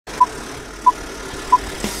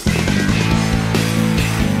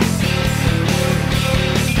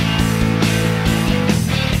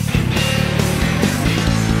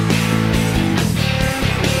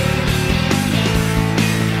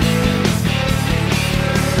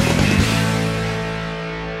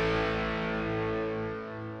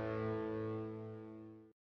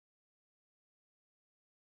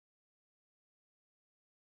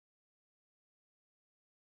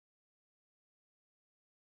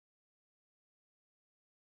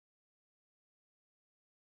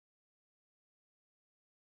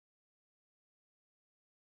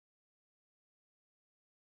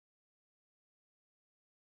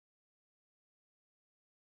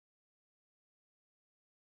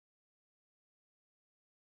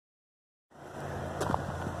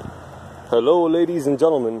Hello ladies and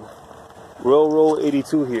gentlemen, Railroad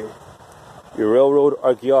 82 here, your railroad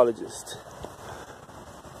archaeologist.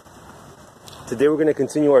 Today we're going to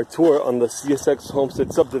continue our tour on the CSX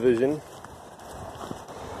Homestead subdivision,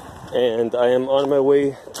 and I am on my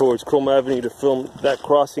way towards Chrome Avenue to film that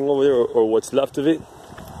crossing over there, or what's left of it.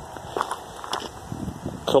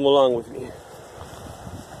 Come along with me.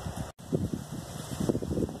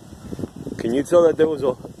 Can you tell that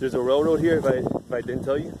there's a railroad here if I didn't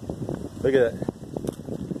tell you? Look at that.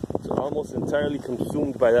 It's almost entirely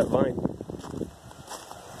consumed by that vine.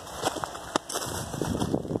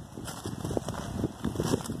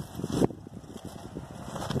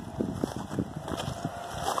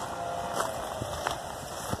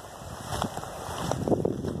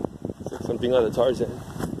 It's like something out of Tarzan.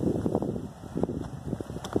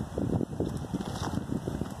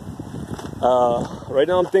 Right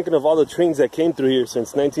now I'm thinking of all the trains that came through here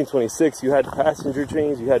since 1926. You had passenger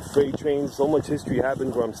trains, you had freight trains, so much history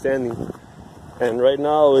happened where I'm standing. And right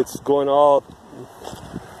now it's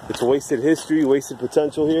wasted history, wasted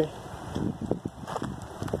potential here.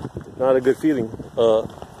 Not a good feeling.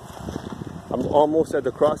 I'm almost at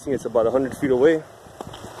the crossing, it's about 100 feet away.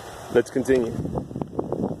 Let's continue.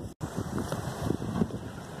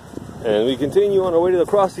 And we continue on our way to the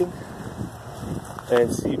crossing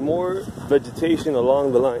and see more vegetation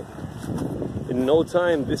along the line. In no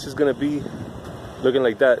time, this is gonna be looking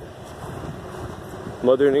like that.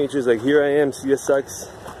 Mother Nature's like, here I am, CSX.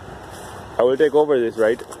 I will take over this,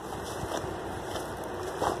 right?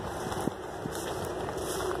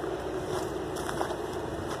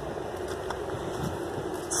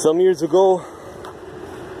 Some years ago,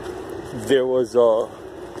 there was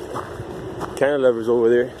cantilevers over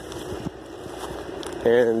there,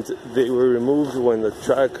 and they were removed when the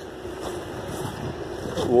track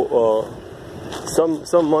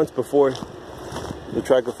some months before the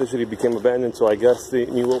track officially became abandoned, so I guess they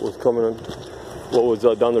knew what was coming on, what was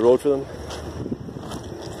down the road for them.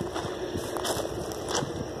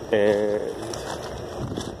 And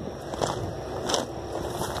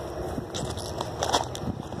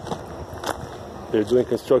they're doing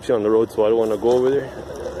construction on the road, so I don't want to go over there.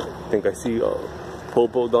 I think I see a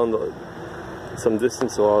popo down some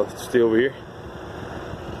distance, so I'll stay over here.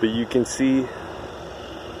 But you can see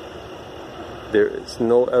there is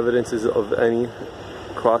no evidences of any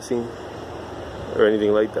crossing or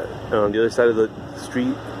anything like that. And on the other side of the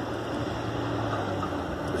street,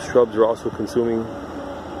 the shrubs are also consuming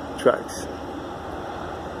tracks.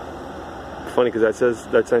 Funny, because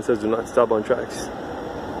that sign says do not stop on tracks.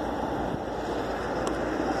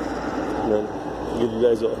 And then I'll give you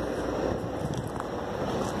guys a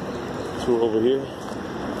tour over here.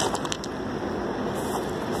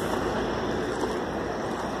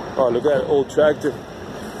 Oh, look at that old tractor.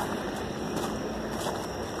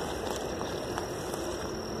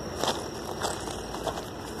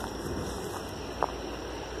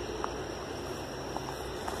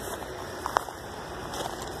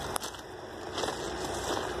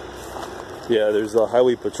 Yeah, there's a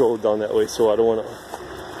highway patrol down that way, so I don't want to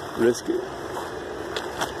risk it.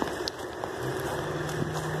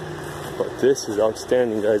 But this is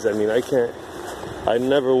outstanding, guys. I mean, I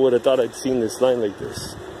never would have thought I'd seen this line like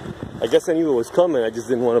this. I guess I knew it was coming, I just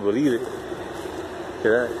didn't want to believe it. Look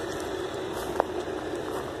at that.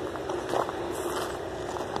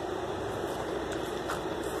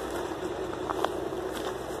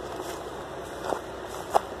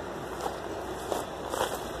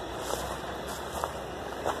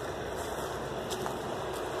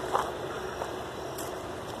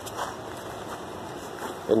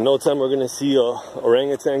 In no time we're going to see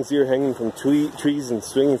orangutans here hanging from trees and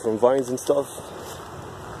swinging from vines and stuff.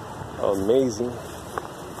 Amazing.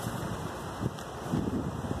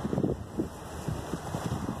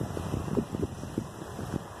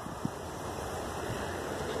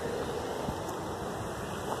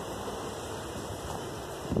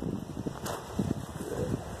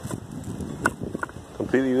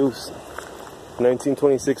 Completely loose.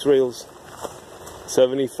 1926 rails.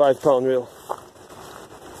 75-pound rail.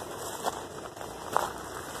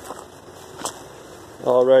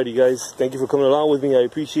 Alrighty guys, thank you for coming along with me. I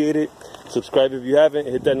appreciate it. Subscribe if you haven't.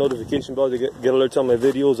 Hit that notification bell to get alerts on my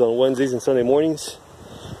videos on Wednesdays and Sunday mornings.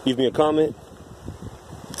 Leave me a comment.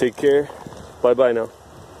 Take care. Bye bye now.